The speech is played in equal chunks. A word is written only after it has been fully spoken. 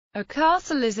A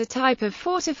castle is a type of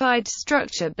fortified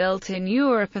structure built in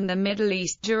Europe and the Middle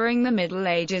East during the Middle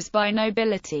Ages by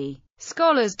nobility.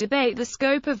 Scholars debate the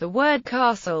scope of the word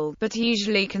castle, but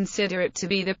usually consider it to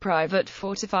be the private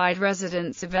fortified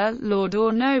residence of a lord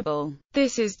or noble.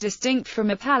 This is distinct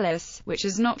from a palace, which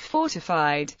is not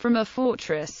fortified, from a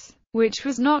fortress, which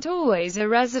was not always a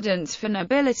residence for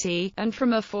nobility, and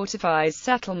from a fortified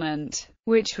settlement,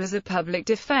 which was a public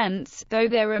defense, though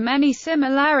there are many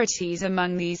similarities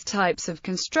among these types of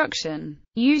construction.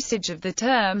 Usage of the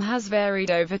term has varied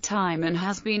over time and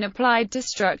has been applied to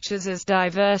structures as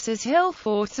diverse as hill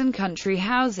forts and country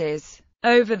houses.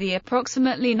 Over the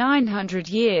approximately 900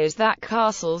 years that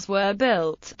castles were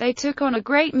built, they took on a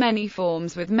great many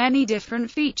forms with many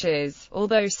different features,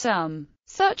 although some,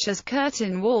 such as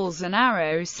curtain walls and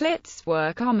arrow slits,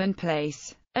 were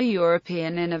commonplace. A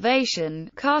European innovation,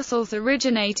 castles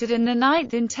originated in the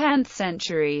 9th and 10th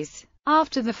centuries.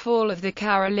 After the fall of the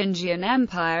Carolingian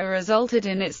Empire resulted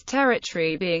in its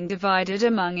territory being divided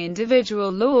among individual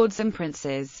lords and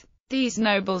princes. These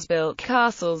nobles built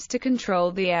castles to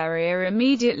control the area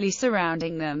immediately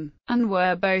surrounding them, and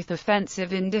were both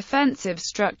offensive and defensive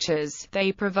structures.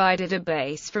 They provided a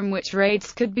base from which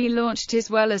raids could be launched as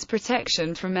well as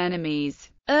protection from enemies.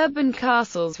 Urban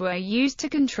castles were used to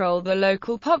control the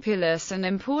local populace and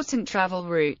important travel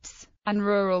routes, and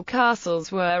rural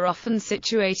castles were often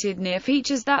situated near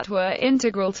features that were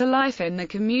integral to life in the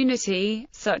community,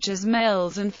 such as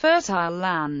mills and fertile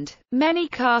land. Many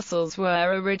castles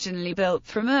were originally built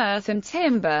from earth and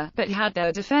timber, but had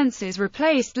their defenses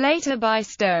replaced later by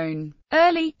stone.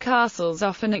 Early castles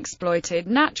often exploited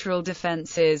natural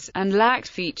defenses, and lacked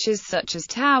features such as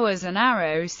towers and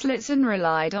arrow slits, and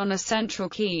relied on a central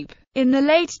keep. In the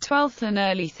late 12th and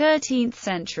early 13th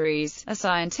centuries, a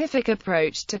scientific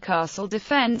approach to castle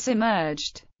defense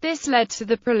emerged. This led to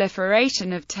the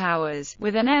proliferation of towers,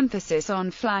 with an emphasis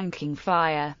on flanking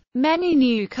fire. Many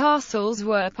new castles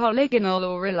were polygonal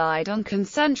or relied on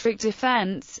concentric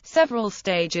defense, several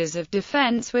stages of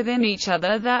defense within each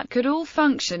other that could all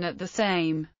function at the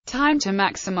same time to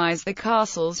maximize the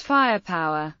castle's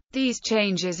firepower. These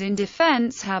changes in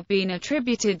defense have been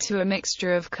attributed to a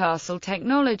mixture of castle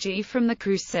technology from the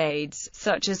Crusades,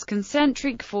 such as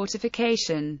concentric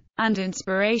fortification, and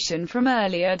inspiration from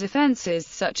earlier defenses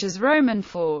such as Roman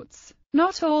forts.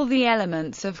 Not all the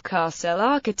elements of castle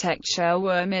architecture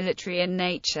were military in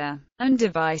nature, and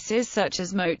devices such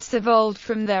as moats evolved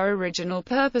from their original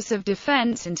purpose of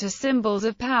defense into symbols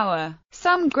of power.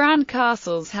 Some grand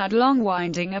castles had long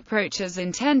winding approaches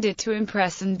intended to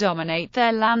impress and dominate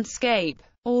their landscape.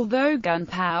 Although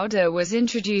gunpowder was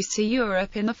introduced to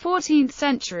Europe in the 14th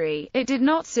century, it did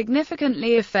not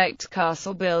significantly affect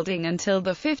castle building until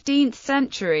the 15th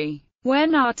century,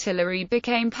 when artillery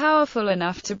became powerful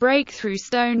enough to break through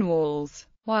stone walls.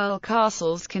 While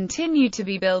castles continued to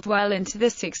be built well into the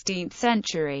 16th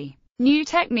century, new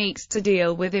techniques to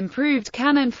deal with improved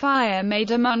cannon fire made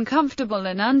them uncomfortable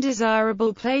and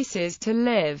undesirable places to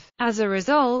live. As a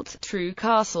result, true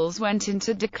castles went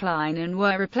into decline and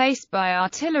were replaced by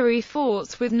artillery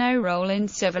forts with no role in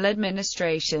civil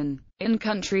administration, in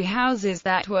country houses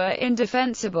that were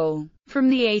indefensible. From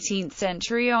the 18th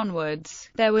century onwards,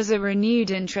 there was a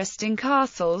renewed interest in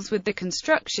castles with the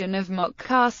construction of mock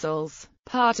castles,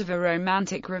 part of a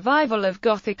romantic revival of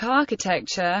Gothic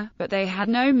architecture, but they had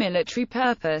no military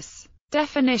purpose.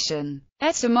 Definition.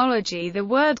 Etymology. The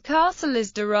word castle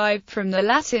is derived from the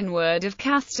Latin word of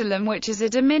castellum, which is a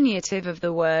diminutive of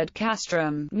the word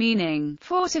castrum, meaning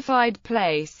fortified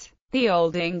place. The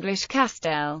Old English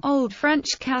castel, Old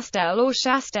French castel or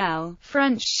chastel,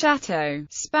 French château,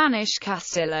 Spanish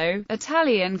castillo,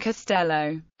 Italian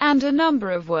castello, and a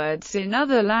number of words in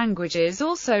other languages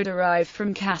also derive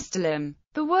from castellum.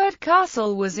 The word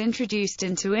castle was introduced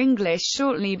into English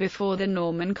shortly before the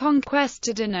Norman conquest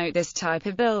to denote this type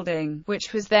of building,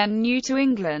 which was then new to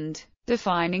England.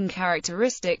 Defining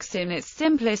characteristics in its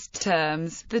simplest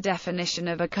terms, the definition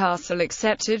of a castle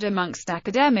accepted amongst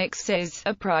academics is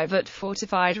a private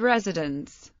fortified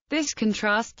residence. This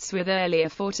contrasts with earlier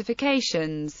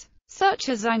fortifications, such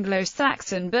as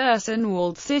Anglo-Saxon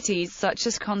Burson-walled cities such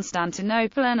as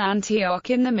Constantinople and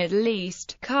Antioch in the Middle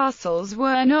East. Castles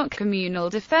were not communal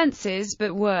defenses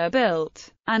but were built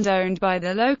and owned by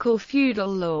the local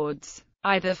feudal lords,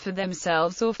 either for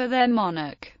themselves or for their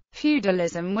monarch.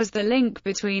 Feudalism was the link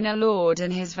between a lord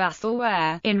and his vassal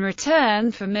where, in return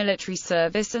for military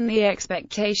service and the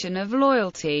expectation of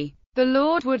loyalty, the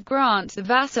lord would grant the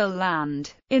vassal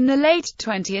land. In the late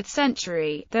 20th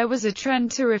century, there was a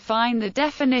trend to refine the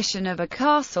definition of a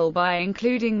castle by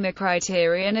including the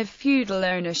criterion of feudal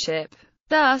ownership.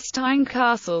 thus tying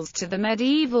castles to the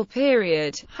medieval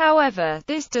period. However,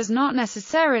 this does not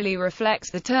necessarily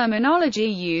reflect the terminology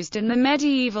used in the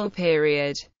medieval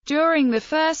period. During the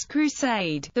First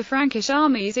Crusade, the Frankish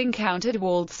armies encountered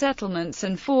walled settlements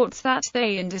and forts that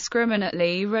they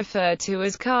indiscriminately referred to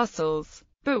as castles,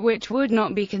 but which would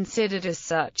not be considered as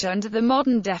such under the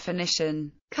modern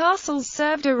definition. Castles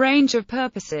served a range of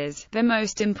purposes, the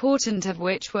most important of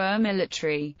which were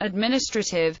military,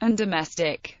 administrative, and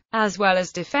domestic, as well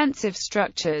as defensive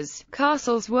structures.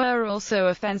 Castles were also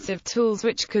offensive tools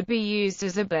which could be used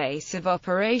as a base of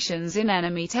operations in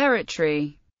enemy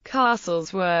territory.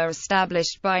 Castles were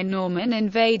established by Norman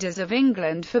invaders of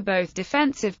England for both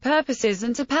defensive purposes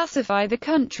and to pacify the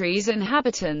country's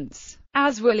inhabitants.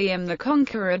 As William the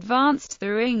Conqueror advanced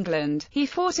through England, he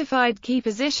fortified key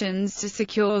positions to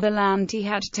secure the land he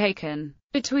had taken.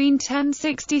 Between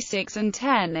 1066 and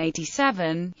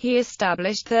 1087, he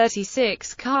established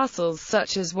 36 castles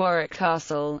such as Warwick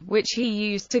Castle, which he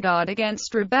used to guard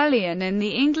against rebellion in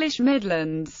the English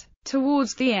Midlands.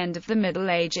 Towards the end of the Middle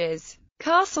Ages,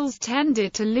 castles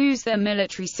tended to lose their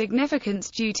military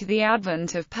significance due to the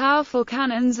advent of powerful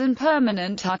cannons and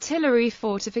permanent artillery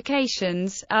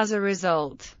fortifications. As a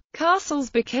result, castles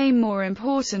became more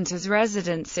important as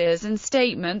residences and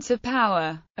statements of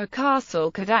power. A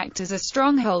castle could act as a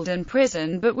stronghold and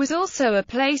prison, but was also a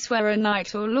place where a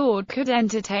knight or lord could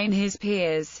entertain his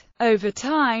peers. Over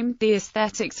time, the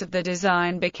aesthetics of the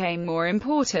design became more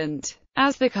important,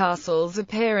 as the castle's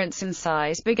appearance and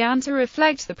size began to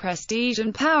reflect the prestige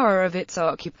and power of its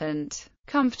occupant.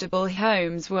 Comfortable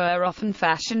homes were often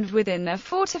fashioned within their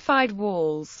fortified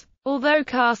walls. Although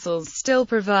castles still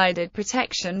provided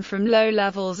protection from low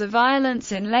levels of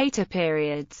violence in later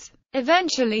periods,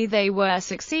 eventually they were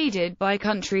succeeded by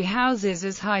country houses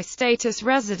as high-status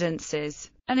residences.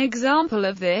 An example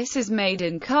of this is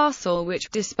Maiden Castle, which,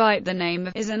 despite the name,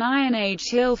 is an Iron Age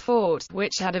hill fort,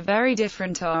 which had a very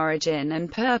different origin and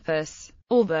purpose.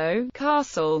 Although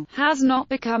castle has not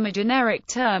become a generic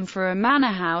term for a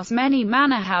manor house, many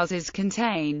manor houses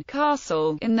contain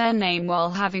castle in their name while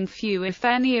having few if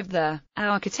any of the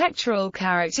architectural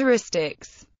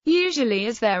characteristics. Usually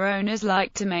as their owners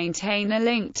liked to maintain a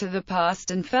link to the past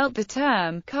and felt the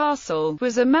term castle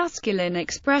was a masculine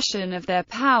expression of their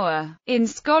power. In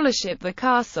scholarship, the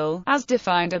castle, as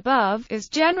defined above, is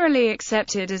generally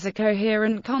accepted as a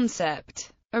coherent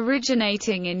concept,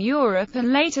 originating in Europe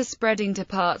and later spreading to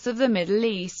parts of the Middle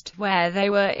East, where they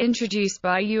were introduced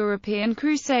by European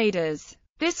crusaders.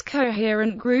 This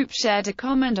coherent group shared a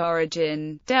common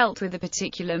origin, dealt with a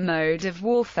particular mode of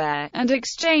warfare, and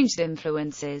exchanged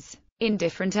influences. In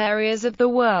different areas of the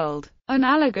world,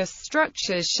 analogous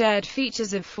structures shared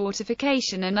features of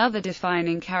fortification and other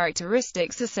defining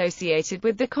characteristics associated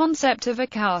with the concept of a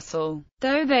castle,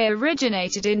 though they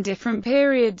originated in different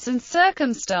periods and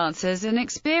circumstances and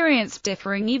experienced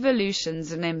differing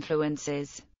evolutions and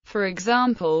influences. For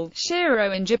example,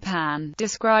 Shiro in Japan,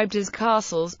 described as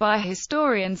castles by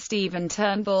historian Stephen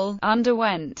Turnbull,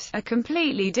 underwent a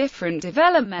completely different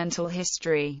developmental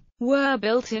history, were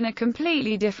built in a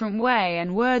completely different way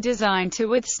and were designed to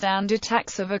withstand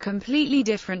attacks of a completely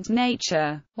different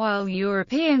nature, while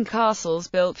European castles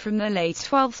built from the late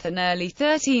 12th and early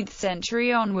 13th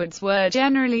century onwards were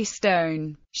generally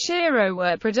stone. Shiro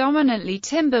were predominantly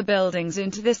timber buildings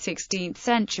into the 16th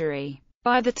century.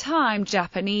 By the time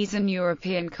Japanese and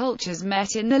European cultures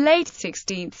met in the late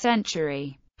 16th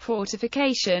century,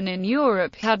 fortification in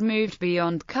Europe had moved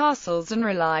beyond castles and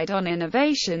relied on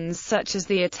innovations such as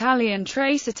the Italian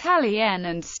Trace Italienne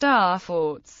and star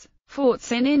forts.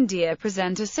 Forts in India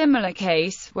present a similar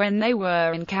case. When they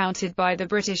were encountered by the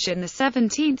British in the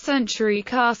 17th century,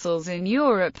 castles in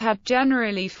Europe had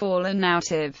generally fallen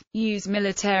out of use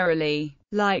militarily.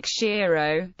 Like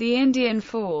Shiro, the Indian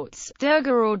forts,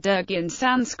 Durga or Durg in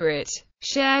Sanskrit,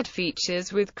 shared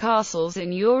features with castles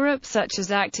in Europe, such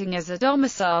as acting as a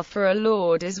domicile for a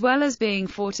lord as well as being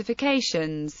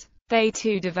fortifications. They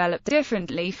too developed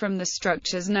differently from the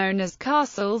structures known as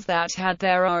castles that had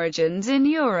their origins in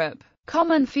Europe.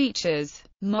 Common features.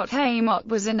 Mot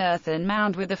was an earthen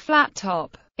mound with a flat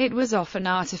top. It was often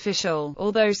artificial,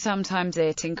 although sometimes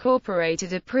it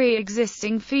incorporated a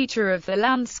pre-existing feature of the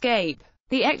landscape.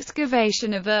 The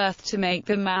excavation of earth to make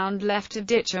the mound left a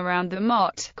ditch around the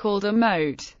motte, called a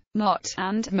moat. Motte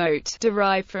and moat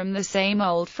derive from the same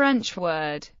Old French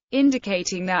word,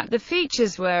 indicating that the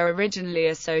features were originally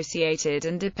associated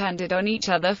and depended on each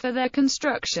other for their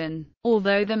construction.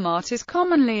 Although the motte is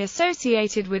commonly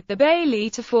associated with the bailey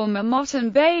to form a motte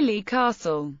and bailey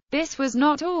castle, this was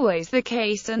not always the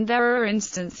case, and there are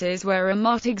instances where a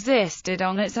motte existed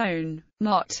on its own.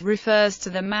 Motte refers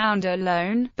to the mound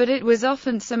alone, but it was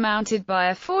often surmounted by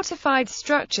a fortified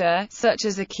structure, such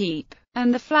as a keep,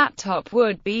 and the flat top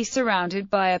would be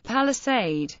surrounded by a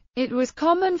palisade. It was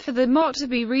common for the motte to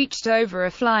be reached over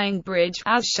a flying bridge,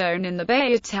 as shown in the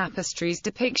Bayeux Tapestry's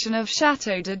depiction of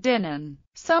Château de Dinan.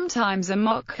 Sometimes a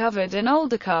motte covered an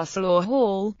older castle or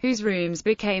hall, whose rooms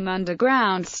became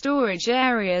underground storage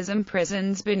areas and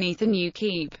prisons beneath a new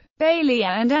keep. Bailey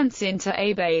and enceinte.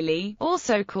 A bailey,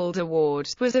 also called a ward,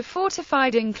 was a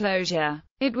fortified enclosure.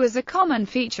 It was a common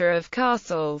feature of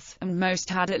castles, and most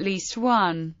had at least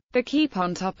one. The keep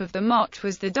on top of the motte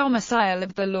was the domicile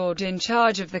of the lord in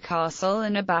charge of the castle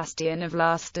and a bastion of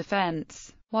last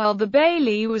defense, while the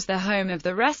bailey was the home of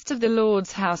the rest of the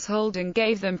lord's household and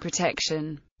gave them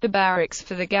protection. The barracks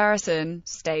for the garrison,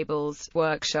 stables,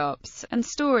 workshops, and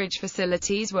storage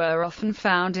facilities were often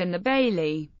found in the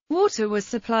bailey. Water was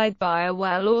supplied by a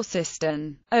well or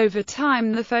cistern. Over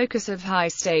time, the focus of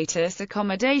high-status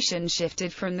accommodation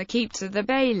shifted from the keep to the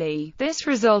bailey. This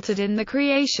resulted in the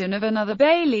creation of another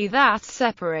bailey that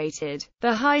separated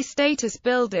the high-status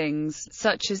buildings,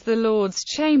 such as the Lord's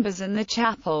Chambers and the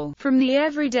chapel, from the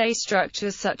everyday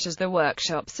structures such as the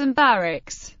workshops and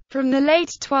barracks. From the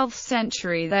late 12th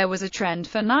century there was a trend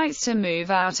for knights to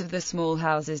move out of the small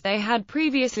houses they had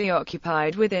previously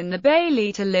occupied within the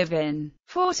bailey to live in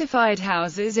fortified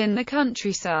houses in the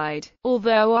countryside.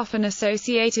 Although often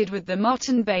associated with the motte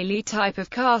and bailey type of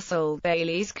castle,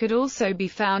 baileys could also be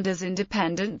found as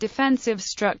independent defensive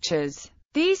structures.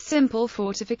 These simple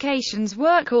fortifications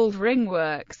were called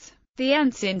ringworks. The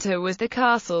enceinte was the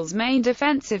castle's main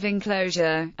defensive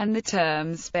enclosure, and the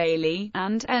terms bailey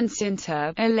and enceinte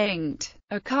are linked.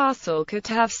 A castle could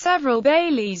have several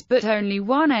baileys but only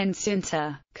one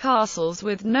enceinte. Castles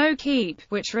with no keep,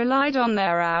 which relied on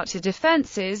their outer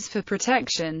defences for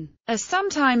protection, are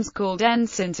sometimes called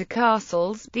enceinte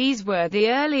castles. These were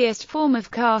the earliest form of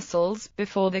castles,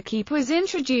 before the keep was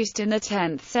introduced in the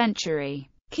 10th century.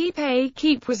 A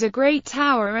keep was a great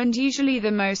tower and usually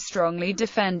the most strongly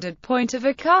defended point of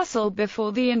a castle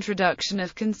before the introduction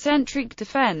of concentric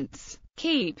defense.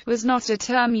 Keep was not a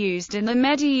term used in the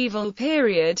medieval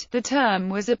period. The term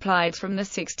was applied from the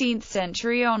 16th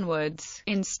century onwards.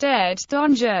 Instead,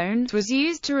 donjon was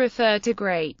used to refer to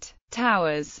great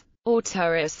towers, or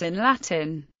turris in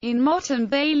Latin. In motte and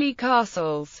bailey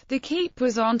castles, the keep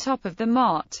was on top of the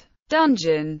motte.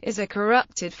 Dungeon is a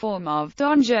corrupted form of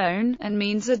donjon, and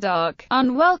means a dark,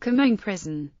 unwelcoming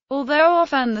prison. Although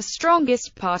often the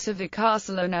strongest part of a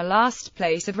castle and a last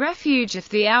place of refuge if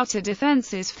the outer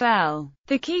defences fell,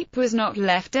 the keep was not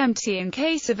left empty in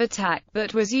case of attack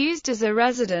but was used as a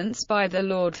residence by the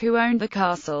lord who owned the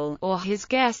castle, or his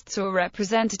guests or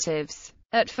representatives.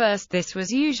 At first this was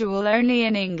usual only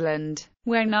in England,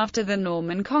 when after the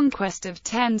Norman conquest of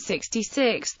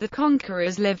 1066 the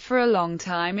conquerors lived for a long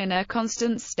time in a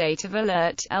constant state of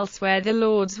alert. Elsewhere the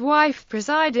lord's wife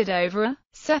presided over a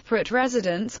separate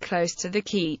residence close to the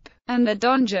keep, and the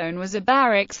donjon was a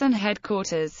barracks and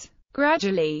headquarters.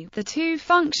 Gradually, the two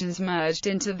functions merged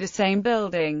into the same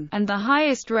building, and the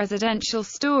highest residential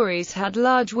stories had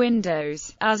large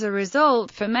windows. As a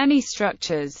result, for many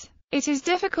structures, it is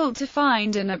difficult to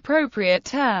find an appropriate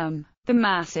term. The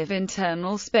massive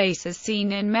internal spaces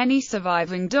seen in many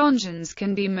surviving donjons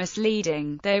can be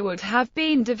misleading. They would have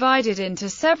been divided into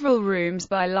several rooms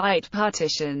by light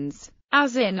partitions,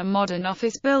 as in a modern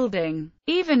office building.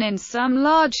 Even in some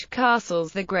large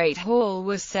castles the Great Hall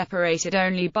was separated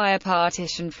only by a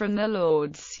partition from the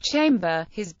Lord's chamber,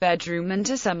 his bedroom and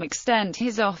to some extent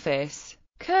his office.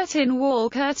 Curtain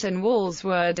walls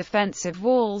were defensive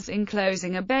walls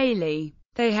enclosing a bailey.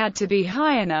 They had to be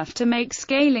high enough to make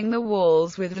scaling the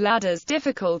walls with ladders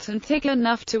difficult and thick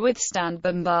enough to withstand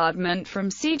bombardment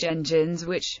from siege engines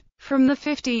which, from the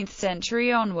 15th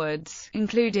century onwards,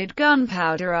 included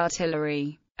gunpowder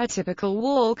artillery. A typical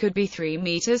wall could be 3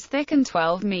 meters thick and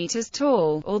 12 meters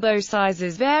tall, although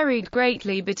sizes varied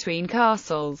greatly between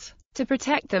castles. To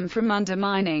protect them from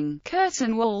undermining,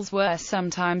 curtain walls were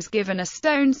sometimes given a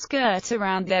stone skirt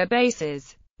around their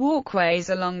bases. Walkways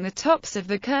along the tops of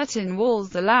the curtain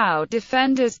walls allowed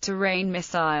defenders to rain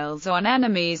missiles on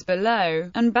enemies below,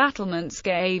 and battlements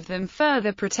gave them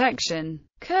further protection.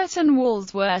 Curtain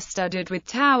walls were studded with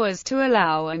towers to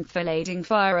allow enfilading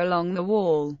fire along the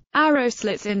wall. Arrow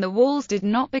slits in the walls did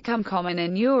not become common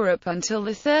in Europe until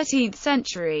the 13th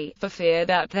century, for fear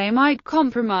that they might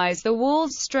compromise the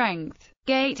wall's strength.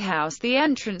 Gatehouse. The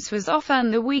entrance was often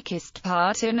the weakest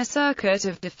part in a circuit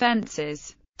of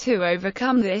defences. To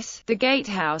overcome this, the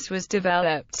gatehouse was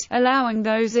developed, allowing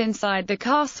those inside the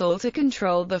castle to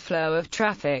control the flow of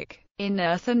traffic. In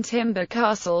earth and timber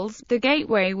castles, the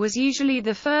gateway was usually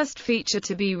the first feature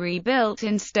to be rebuilt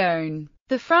in stone.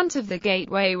 The front of the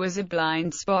gateway was a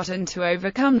blind spot, and to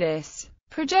overcome this,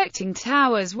 projecting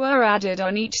towers were added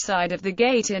on each side of the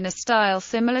gate in a style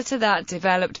similar to that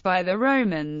developed by the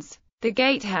Romans. The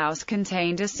gatehouse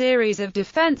contained a series of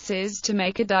defenses to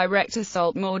make a direct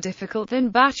assault more difficult than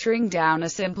battering down a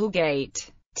simple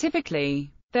gate.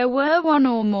 Typically, there were one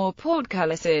or more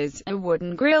portcullises, a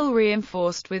wooden grille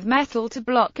reinforced with metal to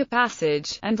block a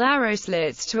passage, and arrow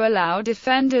slits to allow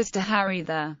defenders to harry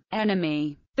the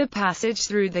enemy. The passage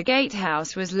through the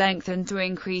gatehouse was lengthened to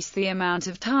increase the amount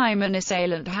of time an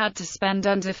assailant had to spend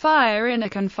under fire in a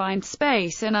confined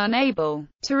space and unable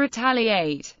to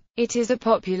retaliate. It is a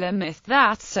popular myth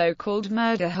that so-called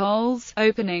murder holes,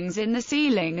 openings in the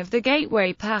ceiling of the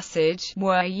gateway passage,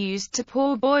 were used to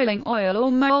pour boiling oil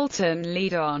or molten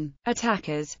lead on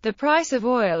attackers. The price of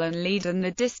oil and lead and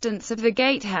the distance of the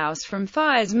gatehouse from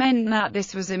fires meant that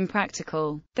this was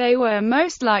impractical. They were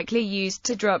most likely used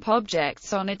to drop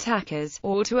objects on attackers,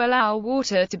 or to allow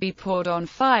water to be poured on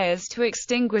fires to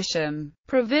extinguish them.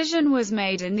 Provision was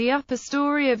made in the upper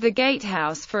story of the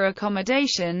gatehouse for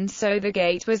accommodation, so the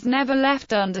gate was never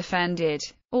left undefended.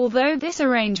 Although this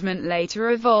arrangement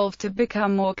later evolved to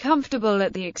become more comfortable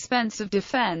at the expense of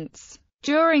defense.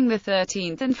 During the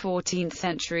 13th and 14th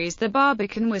centuries, the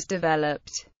barbican was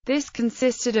developed. This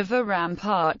consisted of a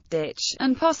rampart, ditch,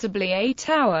 and possibly a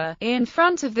tower, in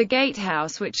front of the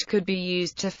gatehouse, which could be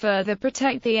used to further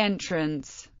protect the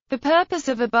entrance. The purpose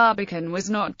of a barbican was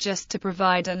not just to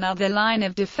provide another line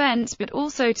of defense but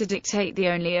also to dictate the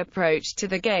only approach to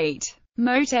the gate.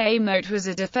 Moat. A moat was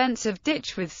a defensive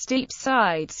ditch with steep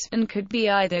sides, and could be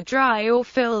either dry or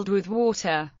filled with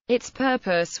water. Its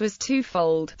purpose was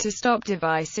twofold: to stop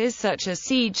devices such as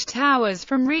siege towers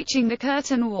from reaching the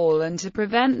curtain wall and to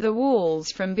prevent the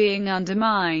walls from being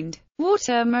undermined.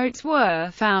 Water moats were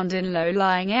found in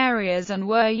low-lying areas and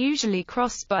were usually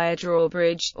crossed by a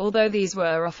drawbridge, although these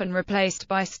were often replaced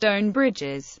by stone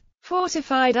bridges.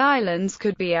 Fortified islands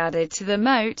could be added to the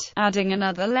moat, adding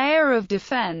another layer of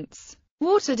defense.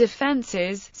 Water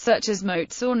defenses, such as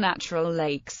moats or natural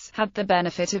lakes, had the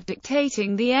benefit of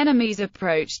dictating the enemy's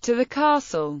approach to the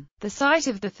castle. The site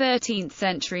of the 13th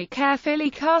century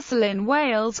Caerphilly Castle in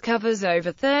Wales covers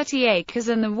over 30 acres,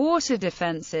 and the water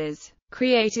defenses,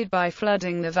 created by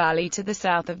flooding the valley to the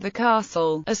south of the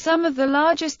castle, are some of the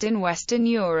largest in Western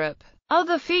Europe.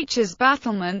 Other features: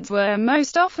 battlements were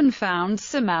most often found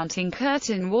surmounting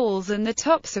curtain walls and the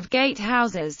tops of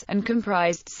gatehouses, and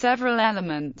comprised several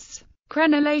elements: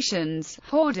 crenellations,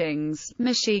 hoardings,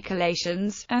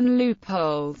 machicolations, and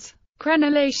loopholes.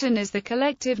 Crenellation is the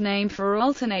collective name for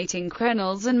alternating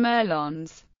crenels and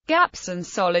merlons, gaps and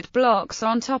solid blocks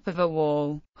on top of a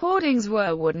wall. Hoardings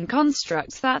were wooden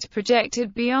constructs that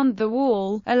projected beyond the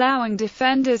wall, allowing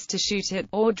defenders to shoot at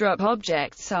or drop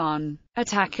objects on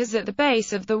attackers at the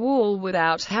base of the wall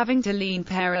without having to lean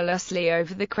perilously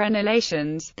over the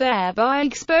crenellations, thereby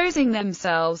exposing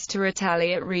themselves to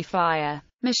retaliatory fire.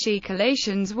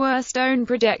 Machicolations were stone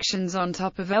projections on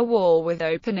top of a wall with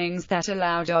openings that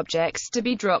allowed objects to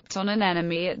be dropped on an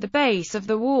enemy at the base of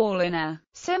the wall in a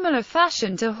similar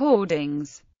fashion to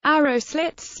hoardings. Arrow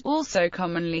slits, also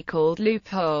commonly called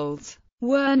loopholes,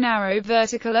 were narrow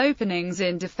vertical openings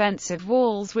in defensive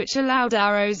walls which allowed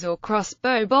arrows or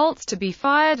crossbow bolts to be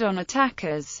fired on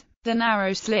attackers. The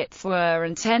narrow slits were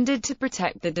intended to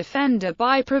protect the defender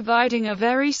by providing a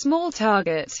very small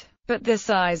target, but the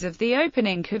size of the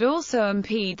opening could also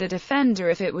impede the defender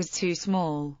if it was too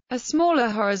small. A smaller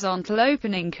horizontal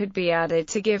opening could be added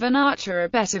to give an archer a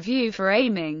better view for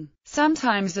aiming.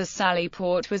 Sometimes a sally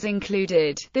port was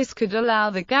included. This could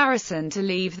allow the garrison to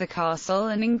leave the castle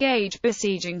and engage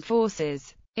besieging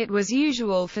forces. It was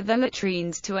usual for the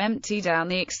latrines to empty down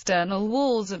the external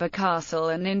walls of a castle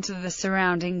and into the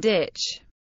surrounding ditch.